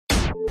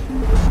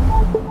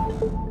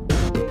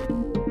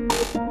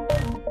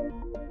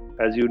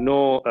As you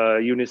know,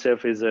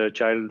 Unicef is a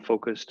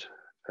child-focused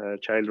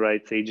child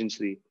rights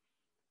agency,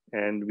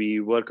 and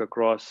we work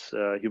across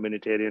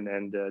humanitarian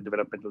and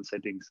developmental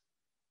settings.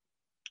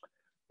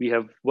 We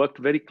have worked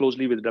very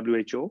closely with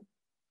WHO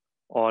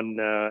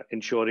on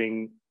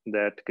ensuring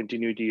that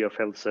continuity of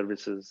health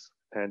services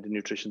and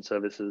nutrition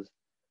services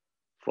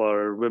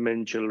for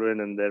women, children,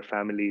 and their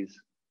families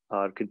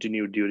are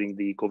continued during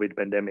the COVID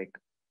pandemic.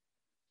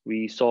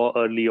 We saw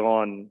early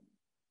on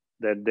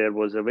that there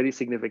was a very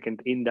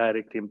significant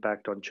indirect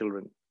impact on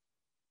children.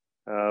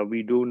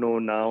 We do know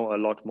now a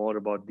lot more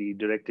about the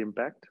direct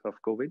impact of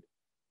COVID,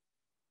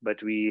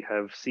 but we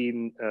have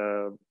seen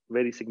a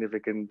very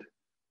significant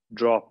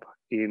drop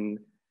in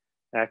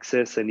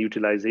access and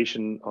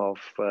utilization of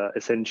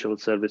essential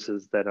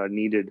services that are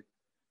needed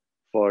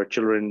for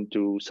children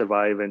to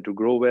survive and to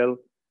grow well,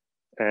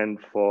 and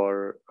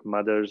for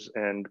mothers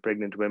and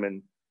pregnant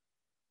women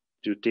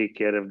to take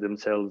care of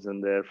themselves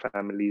and their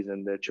families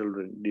and their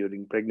children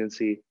during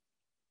pregnancy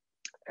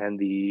and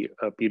the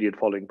period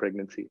following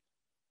pregnancy.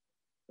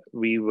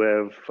 We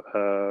have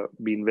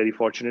been very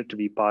fortunate to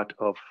be part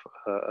of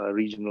a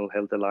regional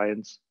health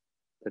alliance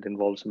that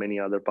involves many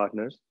other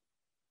partners.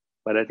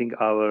 But I think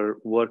our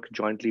work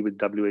jointly with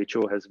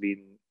WHO has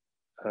been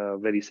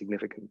very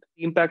significant.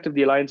 The impact of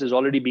the alliance is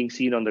already being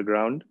seen on the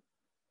ground.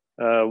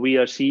 We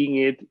are seeing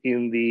it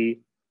in the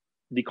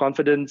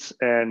confidence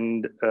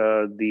and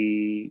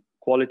the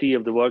quality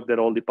of the work that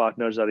all the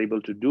partners are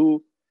able to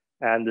do,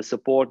 and the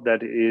support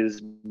that is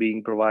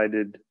being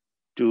provided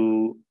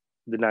to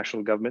the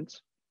national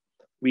governments.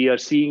 We are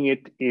seeing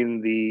it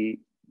in the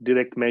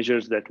direct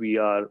measures that we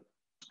are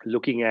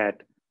looking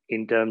at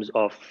in terms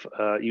of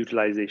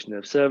utilization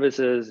of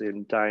services,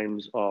 in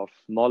times of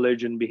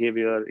knowledge and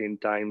behavior, in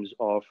times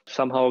of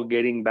somehow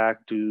getting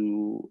back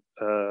to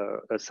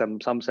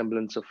some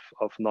semblance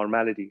of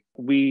normality.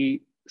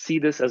 We see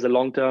this as a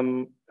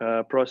long-term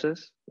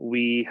process.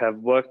 We have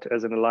worked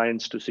as an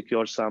alliance to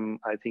secure some,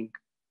 I think,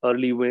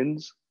 early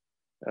wins,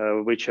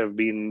 which have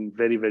been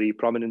very, very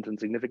prominent and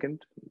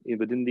significant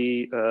within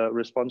the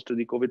response to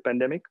the COVID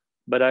pandemic.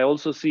 But I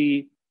also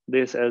see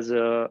this as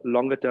a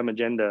longer-term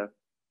agenda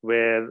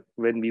where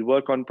when we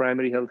work on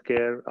primary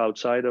healthcare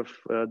outside of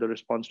the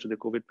response to the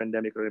COVID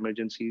pandemic or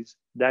emergencies,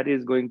 that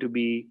is going to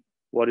be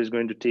what is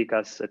going to take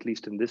us, at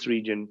least in this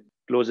region,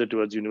 closer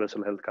towards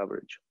universal health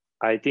coverage.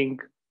 I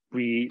think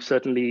we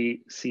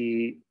certainly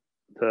see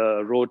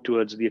the road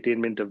towards the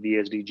attainment of the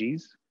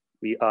SDGs.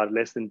 We are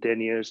less than 10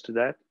 years to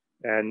that.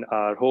 And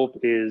our hope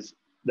is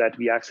that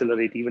we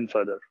accelerate even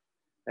further.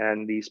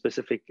 And the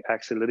specific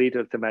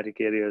accelerator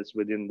thematic areas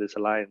within this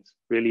alliance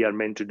really are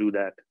meant to do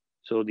that.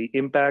 So the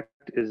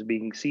impact is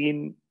being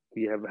seen.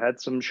 We have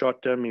had some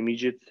short-term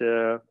immediate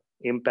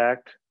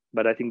impact,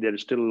 but I think there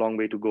is still a long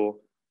way to go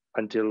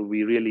until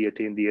we really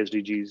attain the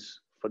SDGs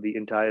for the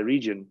entire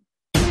region.